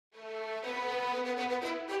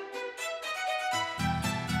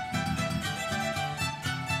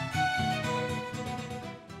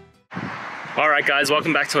Alright guys,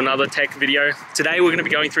 welcome back to another tech video. Today we're going to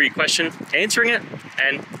be going through your question, answering it,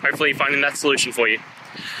 and hopefully finding that solution for you.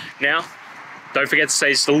 Now, don't forget to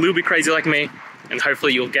stay just a little bit crazy like me, and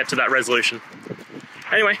hopefully you'll get to that resolution.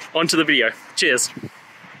 Anyway, on to the video. Cheers!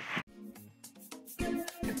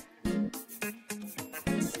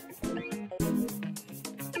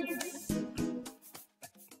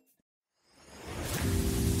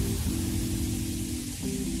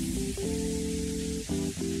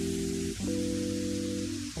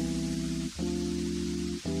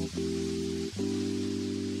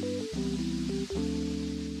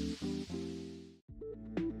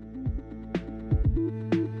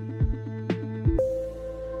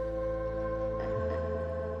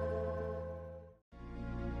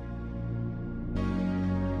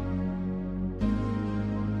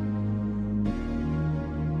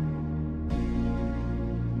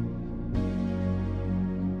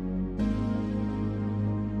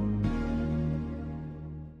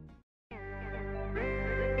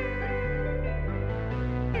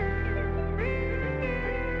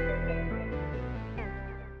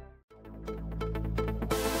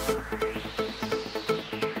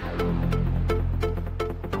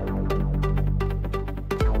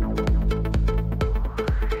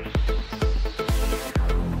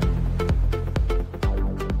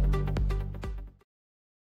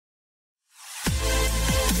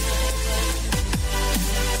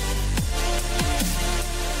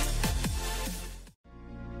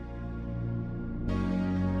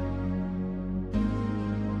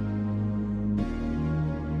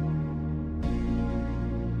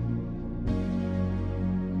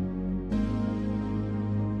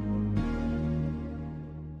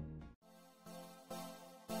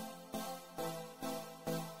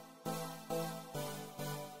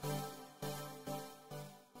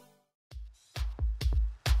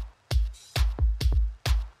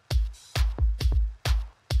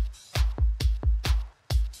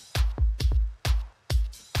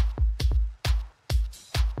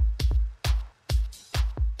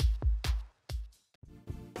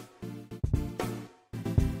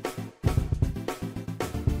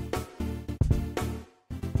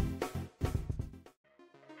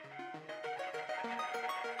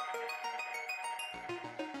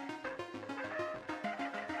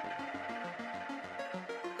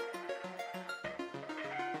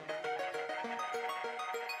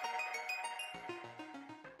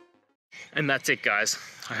 And that's it guys.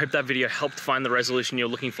 I hope that video helped find the resolution you're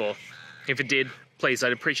looking for. If it did, please,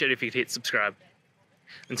 I'd appreciate it if you could hit subscribe.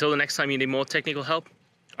 Until the next time you need more technical help,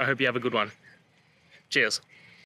 I hope you have a good one. Cheers.